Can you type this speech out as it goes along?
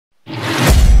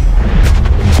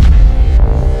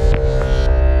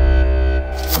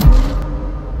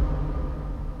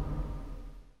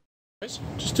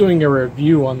Just doing a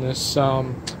review on this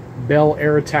Bell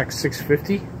Air Attack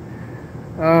 650.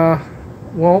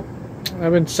 Well,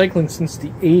 I've been cycling since the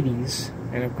 80s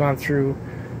and I've gone through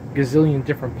a gazillion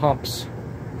different pumps,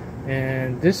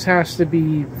 and this has to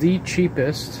be the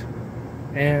cheapest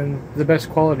and the best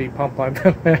quality pump I've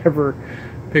ever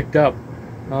picked up.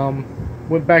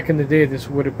 Went back in the day, this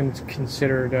would have been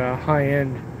considered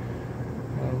high-end.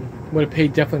 Would have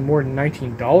paid definitely more than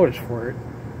 $19 for it.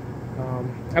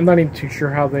 I'm not even too sure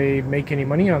how they make any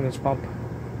money on this pump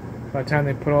by the time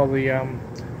they put all the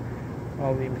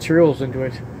materials into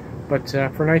it. But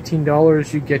for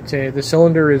 $19 you get the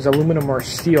cylinder is aluminum or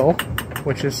steel,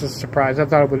 which is a surprise. I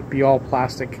thought it would be all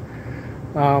plastic.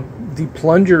 The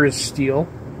plunger is steel.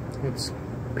 It's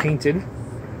painted.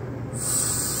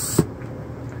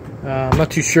 I'm not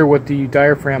too sure what the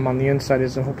diaphragm on the inside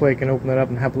is, and hopefully I can open it up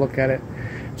and have a look at it.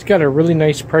 It's got a really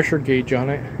nice pressure gauge on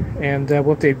it, and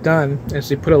what they've done is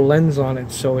they put a lens on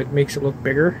it so it makes it look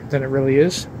bigger than it really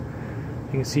is.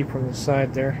 You can see from the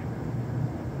side there.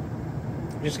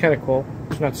 Which is kind of cool.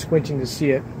 It's not squinting to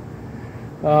see it.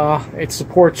 It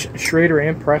supports Schrader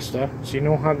and Presta, so you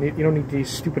don't need these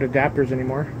stupid adapters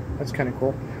anymore. That's kind of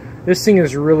cool. This thing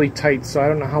is really tight, so I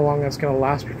don't know how long that's going to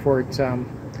last before it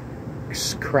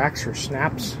cracks or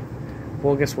snaps.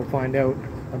 Well, I guess we'll find out.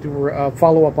 I'll do a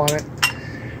follow-up on it.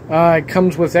 It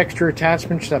comes with extra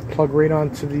attachments that plug right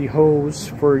onto the hose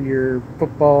for your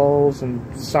footballs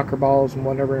and soccer balls and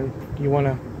whatever you want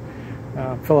to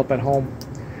fill up at home.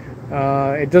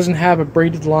 It doesn't have a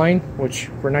braided line, which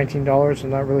for $19 I'm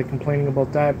not really complaining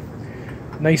about that.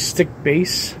 Nice stick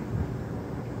base.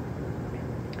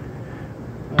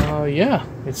 Yeah,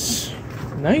 it's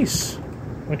nice,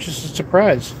 which is a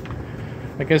surprise.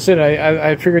 Like I said,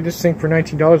 I figured this thing for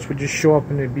 $19 would just show up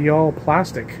and it'd be all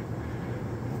plastic.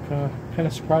 Kind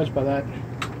of surprised by that.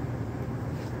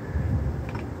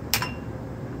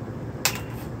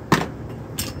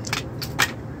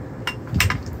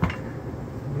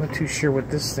 I'm not too sure what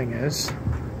this thing is.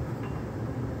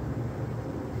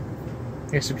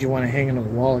 I guess if you want to hang it on the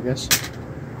wall, I guess.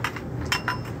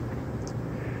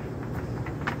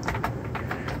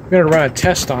 I'm going to run a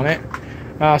test on it.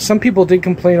 Some people did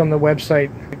complain on the website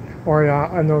or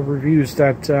on the reviews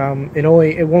that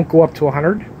it won't go up to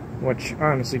 100, which I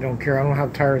honestly don't care. I don't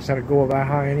have tires that go that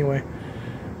high anyway.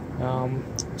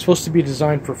 It's supposed to be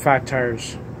designed for fat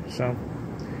tires, so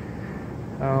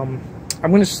I'm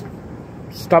going to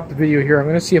stop the video here. I'm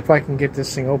going to see if I can get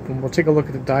this thing open. We'll take a look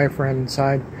at the diaphragm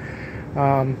inside.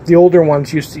 The older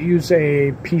ones used to use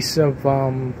a piece of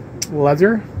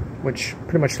leather, which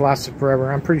pretty much lasted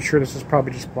forever. I'm pretty sure this is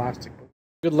probably just plastic.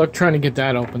 Good luck trying to get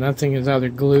that open. That thing is either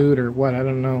glued or what, I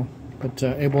don't know, but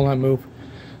it will not move.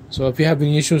 So if you have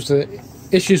any issues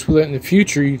with it in the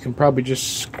future, you can probably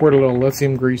just squirt a little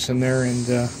lithium grease in there, and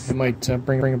it might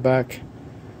bring it back.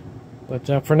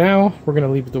 But for now, we're going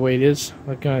to leave it the way it is.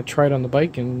 I'm going to try it on the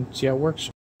bike and see how it works.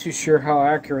 Not too sure how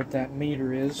accurate that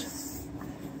meter is,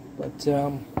 but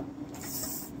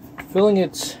filling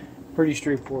it's pretty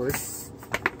straightforward.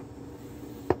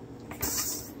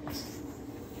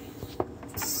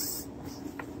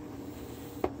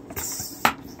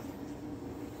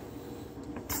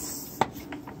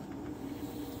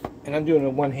 And I'm doing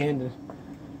it one-handed.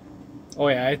 Oh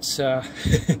yeah, it's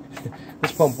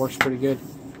this pump works pretty good.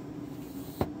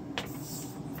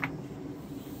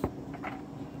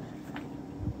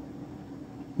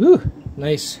 Ooh,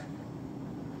 nice.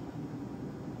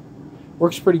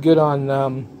 Works pretty good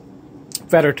on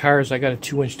fatter tires. I got a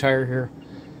 2-inch tire here,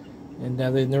 and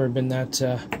they've never been that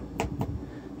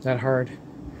hard,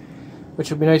 which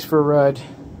would be nice for a ride.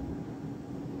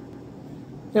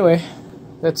 Anyway,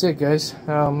 that's it, guys.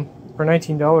 For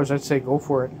 $19, I'd say go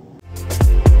for it.